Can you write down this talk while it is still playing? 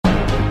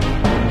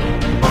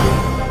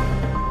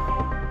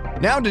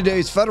Now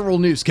today's Federal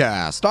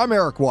Newscast. I'm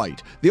Eric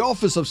White. The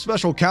Office of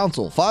Special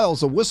Counsel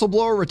files a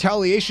whistleblower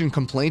retaliation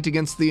complaint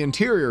against the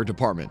Interior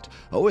Department.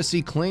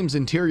 OSC claims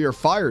Interior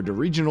fired a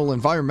regional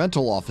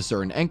environmental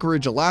officer in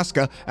Anchorage,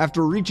 Alaska,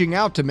 after reaching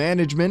out to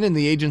management and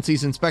the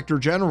agency's inspector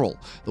general.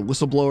 The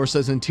whistleblower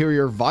says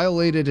Interior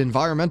violated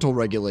environmental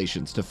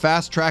regulations to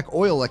fast-track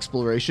oil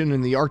exploration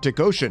in the Arctic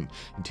Ocean.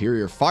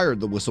 Interior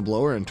fired the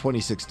whistleblower in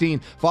 2016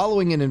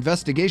 following an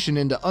investigation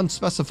into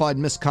unspecified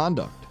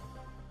misconduct.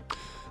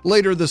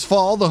 Later this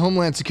fall, the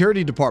Homeland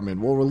Security Department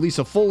will release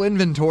a full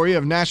inventory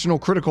of national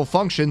critical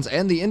functions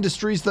and the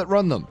industries that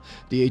run them.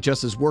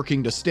 DHS is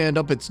working to stand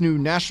up its new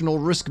National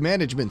Risk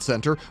Management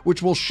Center,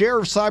 which will share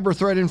cyber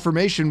threat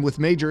information with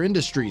major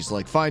industries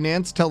like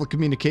finance,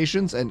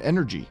 telecommunications, and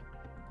energy.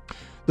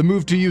 The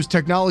move to use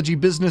technology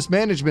business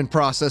management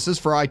processes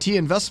for IT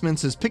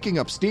investments is picking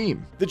up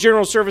steam. The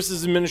General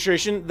Services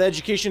Administration, the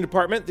Education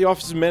Department, the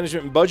Office of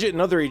Management and Budget,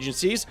 and other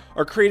agencies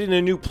are creating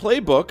a new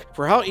playbook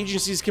for how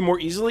agencies can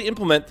more easily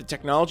implement the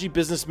Technology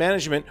Business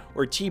Management,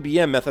 or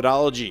TBM,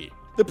 methodology.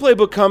 The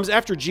playbook comes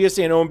after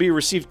GSA and OMB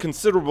received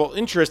considerable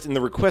interest in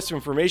the request for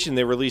information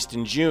they released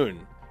in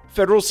June.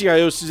 Federal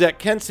CIO Suzette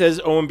Kent says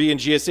OMB and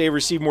GSA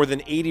received more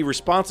than 80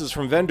 responses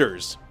from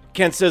vendors.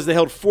 Kent says they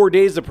held 4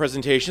 days of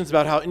presentations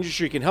about how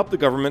industry can help the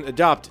government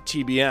adopt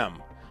TBM.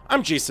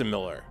 I'm Jason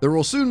Miller. There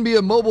will soon be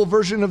a mobile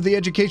version of the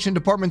Education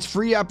Department's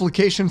free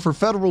application for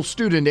Federal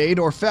Student Aid,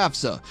 or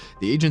FAFSA.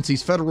 The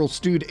agency's Federal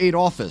Student Aid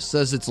Office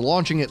says it's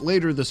launching it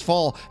later this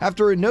fall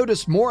after it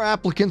noticed more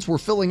applicants were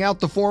filling out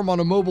the form on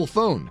a mobile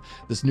phone.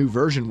 This new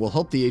version will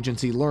help the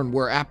agency learn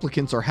where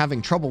applicants are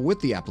having trouble with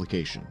the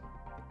application.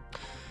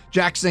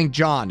 Jack St.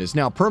 John is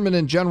now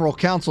permanent general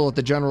counsel at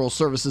the General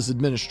Services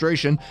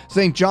Administration.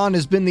 St. John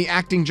has been the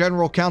acting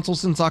general counsel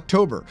since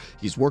October.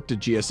 He's worked at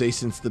GSA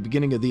since the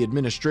beginning of the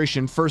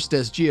administration, first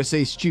as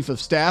GSA's chief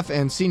of staff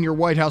and senior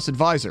White House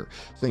advisor.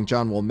 St.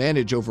 John will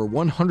manage over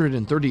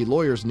 130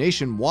 lawyers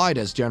nationwide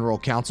as general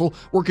counsel,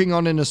 working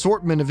on an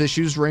assortment of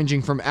issues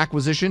ranging from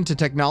acquisition to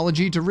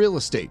technology to real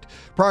estate.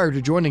 Prior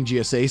to joining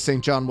GSA,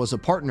 St. John was a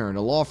partner in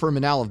a law firm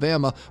in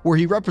Alabama where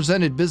he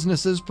represented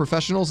businesses,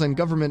 professionals, and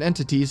government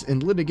entities in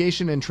litigation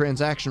and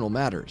transactional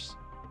matters.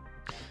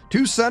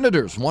 2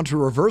 senators want to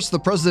reverse the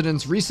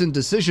president's recent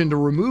decision to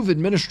remove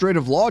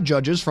administrative law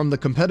judges from the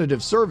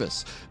competitive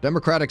service.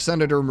 Democratic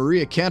Senator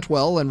Maria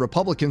Cantwell and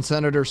Republican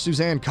Senator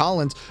Suzanne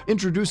Collins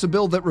introduce a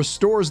bill that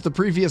restores the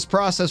previous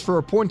process for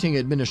appointing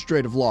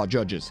administrative law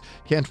judges.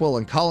 Cantwell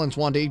and Collins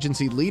want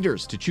agency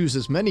leaders to choose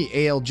as many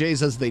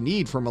ALJs as they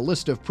need from a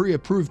list of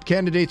pre-approved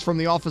candidates from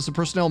the Office of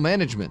Personnel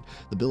Management.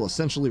 The bill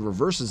essentially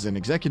reverses an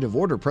executive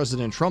order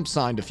President Trump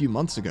signed a few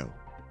months ago.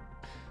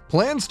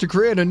 Plans to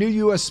create a new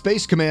U.S.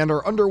 Space Command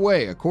are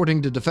underway,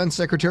 according to Defense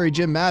Secretary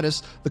Jim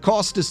Mattis. The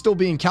cost is still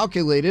being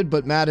calculated,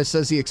 but Mattis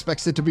says he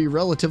expects it to be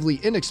relatively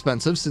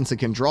inexpensive since it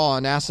can draw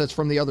on assets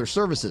from the other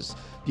services.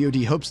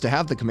 DoD hopes to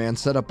have the command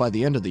set up by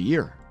the end of the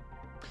year.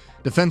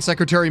 Defense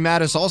Secretary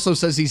Mattis also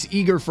says he's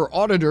eager for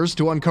auditors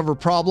to uncover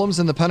problems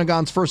in the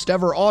Pentagon's first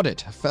ever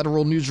audit.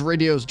 Federal News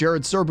Radio's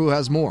Jared Serbu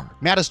has more.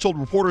 Mattis told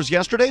reporters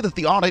yesterday that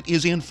the audit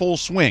is in full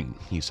swing.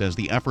 He says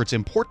the effort's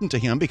important to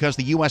him because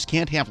the U.S.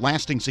 can't have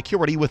lasting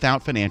security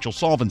without financial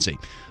solvency.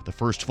 The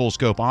first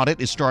full-scope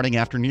audit is starting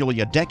after nearly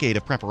a decade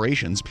of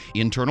preparations.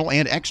 Internal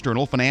and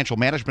external financial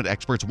management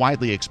experts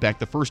widely expect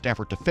the first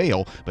effort to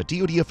fail, but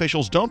DoD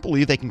officials don't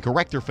believe they can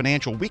correct their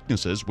financial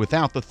weaknesses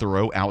without the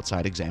thorough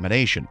outside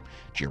examination.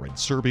 Jared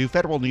Serbu,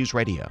 Federal News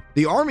Radio.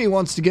 The Army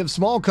wants to give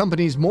small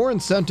companies more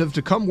incentive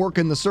to come work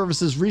in the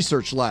service's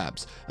research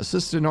labs.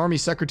 Assistant Army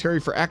Secretary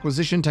for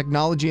Acquisition,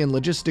 Technology, and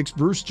Logistics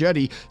Bruce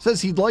Jetty says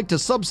he'd like to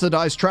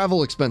subsidize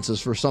travel expenses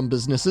for some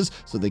businesses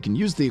so they can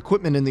use the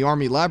equipment in the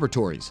Army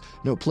laboratories.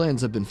 No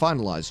plans have been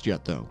finalized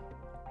yet, though.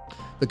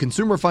 The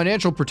Consumer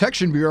Financial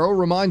Protection Bureau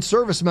reminds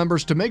service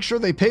members to make sure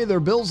they pay their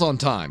bills on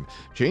time.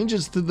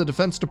 Changes to the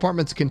Defense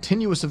Department's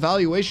continuous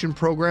evaluation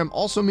program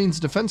also means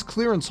defense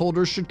clearance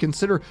holders should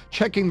consider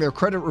checking their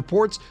credit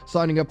reports,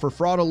 signing up for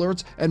fraud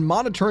alerts, and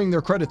monitoring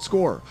their credit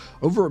score.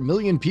 Over 1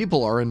 million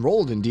people are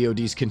enrolled in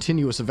DoD's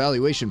continuous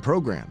evaluation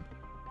program.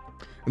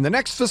 And the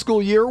next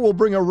fiscal year will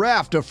bring a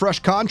raft of fresh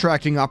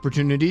contracting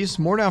opportunities.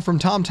 More now from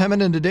Tom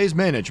Temin in today's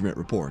Management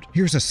Report.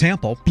 Here's a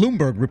sample.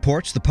 Bloomberg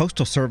reports the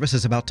Postal Service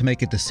is about to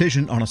make a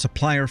decision on a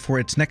supplier for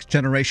its next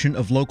generation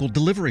of local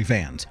delivery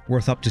vans,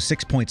 worth up to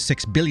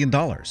 $6.6 billion.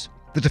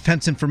 The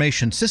Defense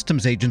Information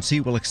Systems Agency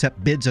will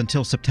accept bids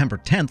until September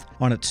 10th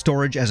on its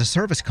storage as a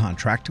service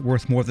contract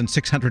worth more than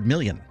 $600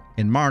 million.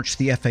 In March,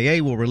 the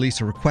FAA will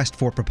release a request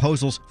for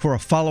proposals for a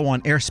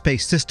follow-on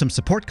airspace system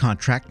support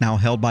contract now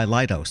held by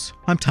Leidos.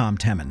 I'm Tom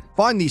Temin.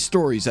 Find these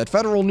stories at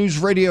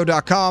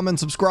federalnewsradio.com and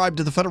subscribe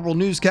to the Federal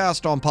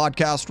Newscast on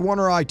Podcast One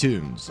or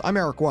iTunes. I'm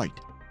Eric White.